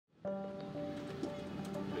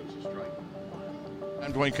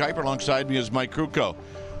I'm Duane Kuiper. Alongside me is Mike Krukow.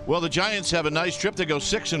 Well, the Giants have a nice trip. They go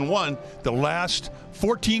 6-1. The last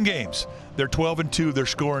 14 games, they're 12-2. They're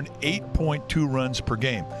scoring 8.2 runs per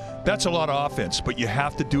game. That's a lot of offense, but you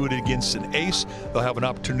have to do it against an ace. They'll have an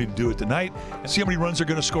opportunity to do it tonight and see how many runs they're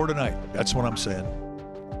going to score tonight. That's what I'm saying.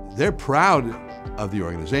 They're proud of the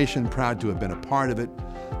organization, proud to have been a part of it,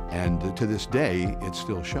 and to this day, it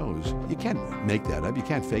still shows. You can't make that up. You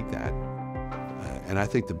can't fake that. And I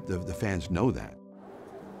think the fans know that.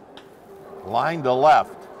 Line to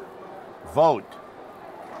left. Vote.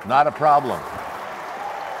 Not a problem.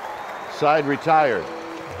 Side retired.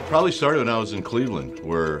 It probably started when I was in Cleveland,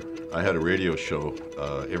 where I had a radio show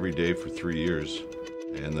every day for 3 years.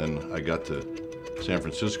 And then I got to San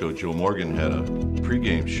Francisco. Joe Morgan had a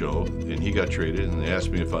pregame show, and he got traded, and they asked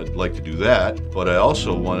me if I'd like to do that. But I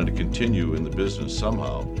also wanted to continue in the business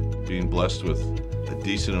somehow. Being blessed with a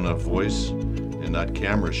decent enough voice and not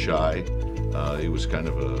camera shy, it was kind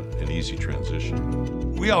of an easy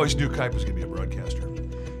transition. We always knew Kuiper was going to be a broadcaster.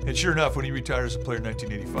 And sure enough, when he retired as a player in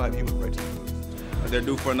 1985, he went right to the booth. They're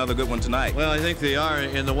due for another good one tonight. Well, I think they are,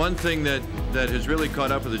 and the one thing that has really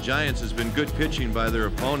caught up with the Giants has been good pitching by their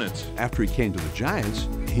opponents. After he came to the Giants,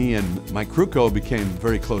 he and Mike Krukow became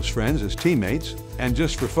very close friends as teammates, and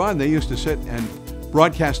just for fun, they used to sit and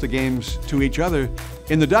broadcast the games to each other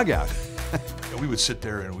in the dugout. We would sit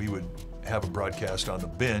there and we would have a broadcast on the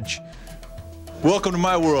bench. Welcome to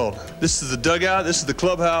my world. This is the dugout, this is the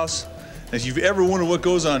clubhouse. If you've ever wondered what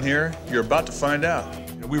goes on here, you're about to find out.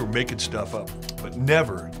 We were making stuff up, but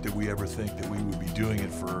never did we ever think that we would be doing it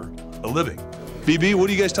for a living. BB, what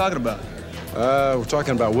are you guys talking about? We're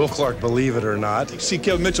talking about Will Clark, believe it or not. See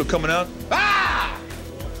Kevin Mitchell coming out? Ah!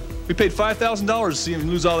 We paid $5,000 to see him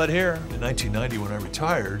lose all that hair. In 1990, when I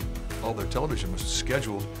retired, all their television was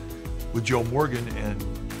scheduled with Joe Morgan and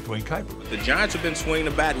Duane Kuiper. The Giants have been swinging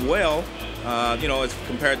the bat well, you know, as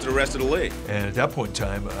compared to the rest of the league. And at that point in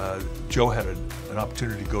time, Joe had an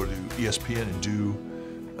opportunity to go to ESPN and do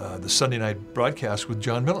the Sunday night broadcast with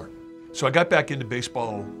John Miller. So I got back into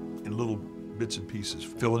baseball in little bits and pieces,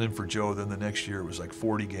 filling in for Joe. Then the next year it was like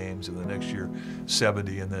 40 games, and the next year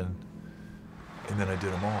 70, and then I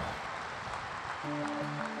did them all.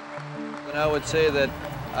 And I would say that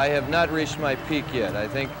I have not reached my peak yet. I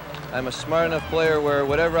think I'm a smart enough player where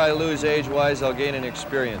whatever I lose age-wise, I'll gain an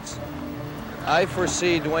experience. I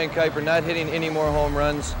foresee Duane Kuiper not hitting any more home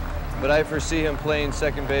runs, but I foresee him playing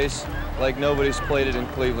second base like nobody's played it in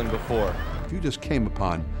Cleveland before. If you just came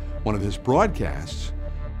upon one of his broadcasts,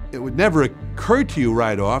 it would never occur to you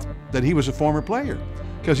right off that he was a former player,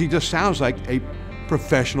 because he just sounds like a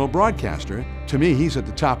professional broadcaster. To me, he's at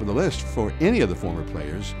the top of the list for any of the former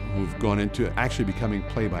players who've gone into actually becoming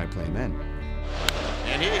play-by-play men.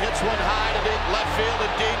 And he hits one high to deep left field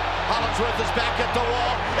and deep. Hollingsworth is back at the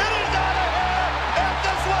wall. It is out of here, and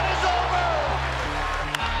this one is over.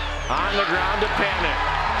 On the ground to Panic.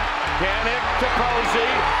 Panic to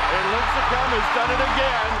Posey, and Lincecum has done it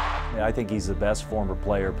again. I think he's the best former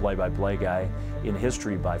player, play-by-play guy in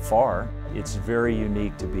history by far. It's very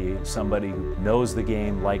unique to be somebody who knows the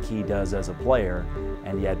game like he does as a player,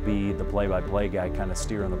 and yet be the play-by-play guy kind of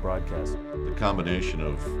steering the broadcast. The combination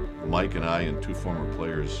of Mike and I and two former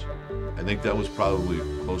players, I think that was probably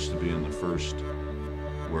close to being the first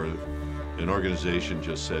where an organization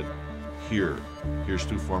just said, here's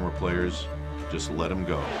two former players, just let them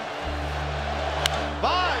go.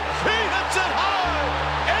 Vines, he hits it high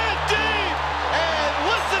and deep, and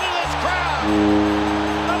listen to this crowd.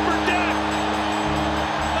 Upper deck.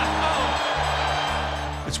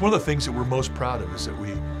 It's one of the things that we're most proud of, is that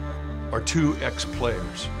we are two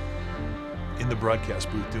ex-players in the broadcast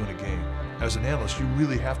booth doing a game. As an analyst, you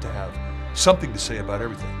really have to have something to say about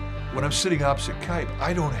everything. When I'm sitting opposite Kuiper,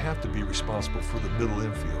 I don't have to be responsible for the middle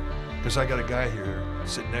infield, because I got a guy here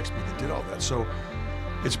sitting next to me that did all that. So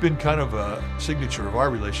it's been kind of a signature of our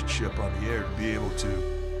relationship on the air to be able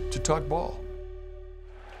to talk ball.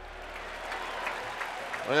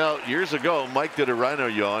 Well, years ago, Mike did a rhino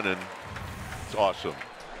yawn, and it's awesome.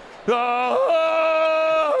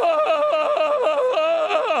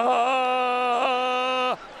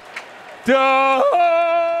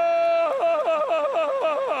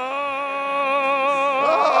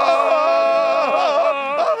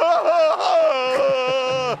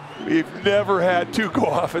 We've never had two go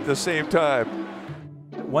off at the same time.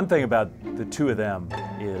 One thing about the two of them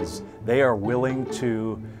is they are willing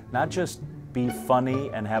to not just be funny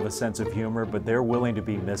and have a sense of humor, but they're willing to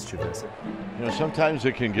be mischievous. You know, sometimes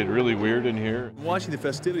it can get really weird in here. Watching the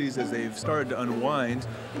festivities as they've started to unwind,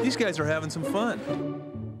 these guys are having some fun.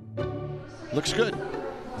 Looks good.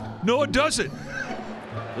 No, it doesn't.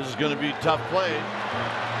 This is going to be a tough play.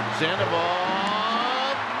 Sandoval.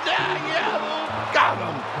 yeah, got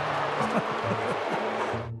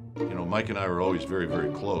him. You know, Mike and I were always very,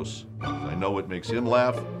 very close. I know what makes him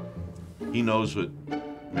laugh. He knows what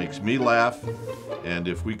makes me laugh. And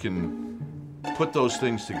if we can put those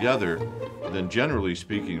things together, then generally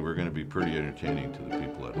speaking, we're going to be pretty entertaining to the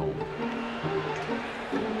people at home.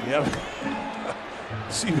 Yeah.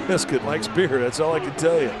 Seabiscuit likes beer, that's all I can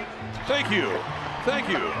tell you. Thank you. Thank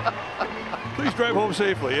you. Please drive home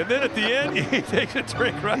safely. And then at the end, he takes a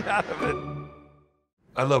drink right out of it.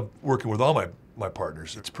 I love working with all my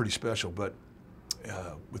partners. It's pretty special. But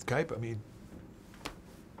with Kuiper, I mean,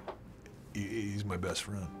 he's my best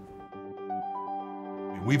friend.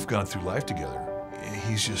 I mean, we've gone through life together.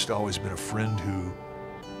 He's just always been a friend who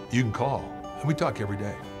you can call. And we talk every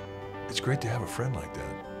day. It's great to have a friend like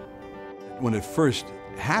that. When it first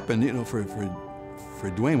happened, you know, for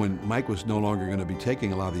Duane, when Mike was no longer going to be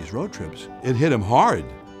taking a lot of these road trips, it hit him hard.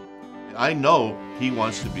 I know he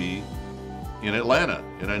wants to be in Atlanta,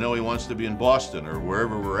 and I know he wants to be in Boston or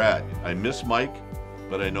wherever we're at. I miss Mike,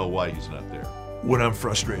 but I know why he's not there. When I'm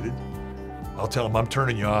frustrated, I'll tell him, I'm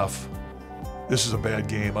turning you off. This is a bad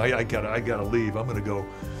game. I gotta leave. I'm gonna go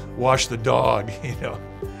wash the dog, you know.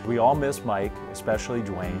 We all miss Mike, especially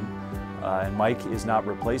Duane, and Mike is not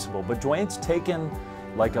replaceable. But Duane's taken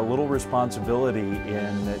like a little responsibility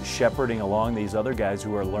in shepherding along these other guys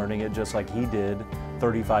who are learning it just like he did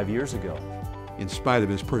 35 years ago. In spite of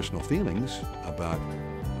his personal feelings about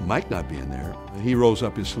Mike not being there, he rolls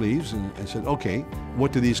up his sleeves and said, okay,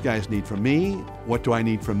 what do these guys need from me? What do I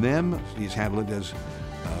need from them? He's handled it as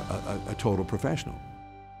a total professional.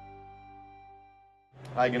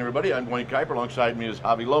 Hi again, everybody. I'm Duane Kuiper. Alongside me is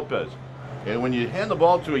Javi Lopez. And when you hand the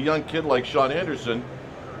ball to a young kid like Sean Anderson,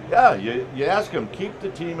 yeah, you ask him, keep the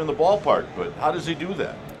team in the ballpark, but how does he do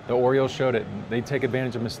that? The Orioles showed it. They take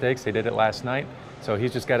advantage of mistakes. They did it last night. So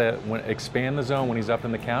he's just got to expand the zone when he's up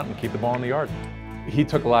in the count and keep the ball in the yard. He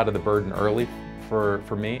took a lot of the burden early for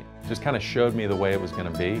me. Just kind of showed me the way it was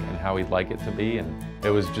going to be and how he'd like it to be. And it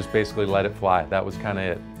was just basically let it fly. That was kind of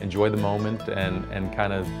it. Enjoy the moment and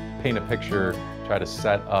kind of paint a picture, try to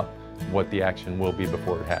set up what the action will be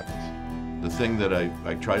before it happens. The thing that I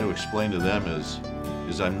try to explain to them is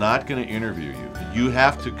I'm not going to interview you. You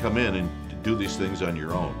have to come in and do these things on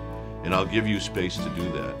your own. And I'll give you space to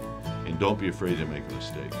do that. And don't be afraid to make a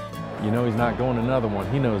mistake. You know he's not going another one.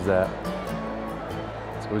 He knows that.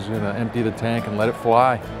 So he's going to empty the tank and let it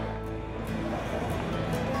fly.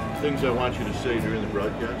 Things I want you to say during the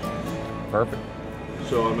broadcast? Perfect.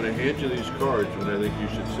 So I'm going to hand you these cards when I think you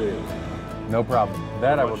should say them. No problem.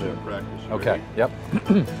 That I will do. Practice. Okay. Yep.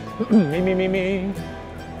 me.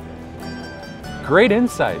 Great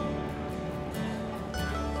insight.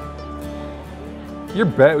 You're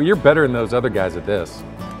better than those other guys at this.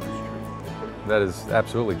 That is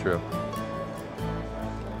absolutely true.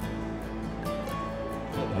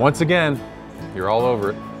 Once again, you're all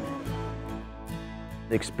over it.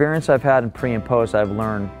 The experience I've had in pre and post, I've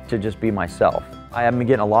learned to just be myself. I have been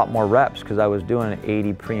getting a lot more reps because I was doing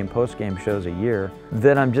 80 pre and post game shows a year.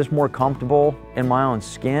 Then I'm just more comfortable in my own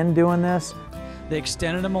skin doing this. They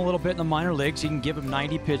extended him a little bit in the minor leagues. You can give him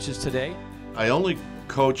 90 pitches today. I only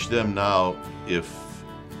coach them now if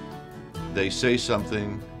they say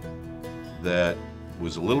something that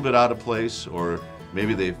was a little bit out of place, or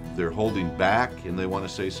maybe they're holding back and they want to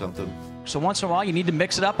say something. So once in a while you need to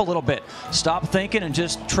mix it up a little bit. Stop thinking and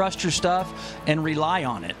just trust your stuff and rely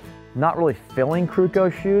on it. Not really filling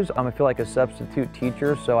Krukow's shoes. I'm gonna feel like a substitute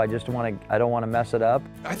teacher, so I don't want to mess it up.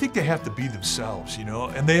 I think they have to be themselves, you know,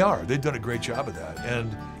 and they are. They've done a great job of that.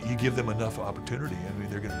 And you give them enough opportunity, I mean,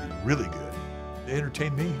 they're gonna be really good. They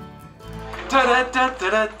entertain me.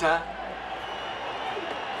 Da-da-da-da-da-da.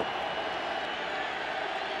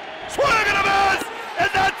 Swing and a miss, and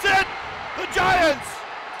that's it. The Giants,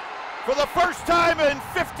 for the first time in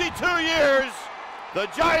 52 years, the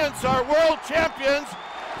Giants are world champions.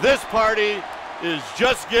 This party is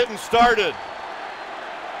just getting started.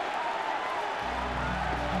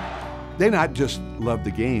 They not just love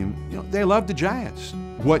the game, you know, they love the Giants.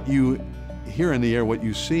 What you hear in the air, what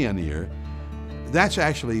you see on the air, that's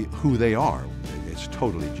actually who they are. It's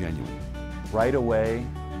totally genuine. Right away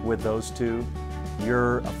with those two,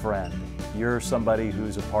 you're a friend. You're somebody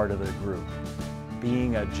who's a part of their group.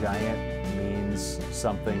 Being a Giant means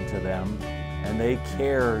something to them, and they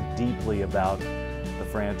care deeply about the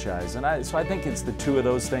franchise. And so I think it's the two of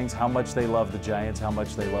those things, how much they love the Giants, how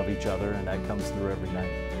much they love each other, and that comes through every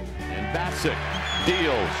night. And Bassick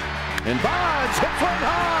deals. And Bonds hits one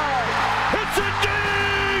high. Hits it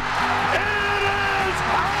deep. It is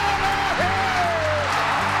out of here.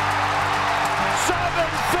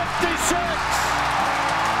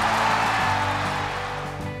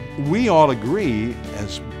 7:56. We all agree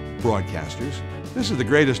as broadcasters, this is the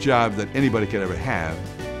greatest job that anybody could ever have.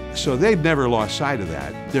 So they've never lost sight of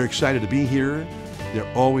that. They're excited to be here.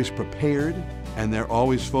 They're always prepared, and they're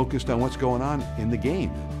always focused on what's going on in the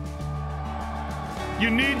game. You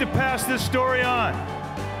need to pass this story on.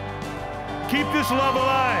 Keep this love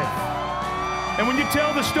alive. And when you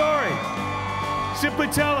tell the story, simply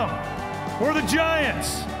tell them, we're the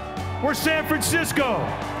Giants. We're San Francisco.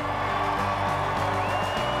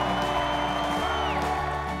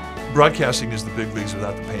 Broadcasting is the big leagues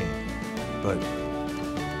without the pain, but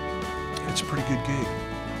it's a pretty good gig.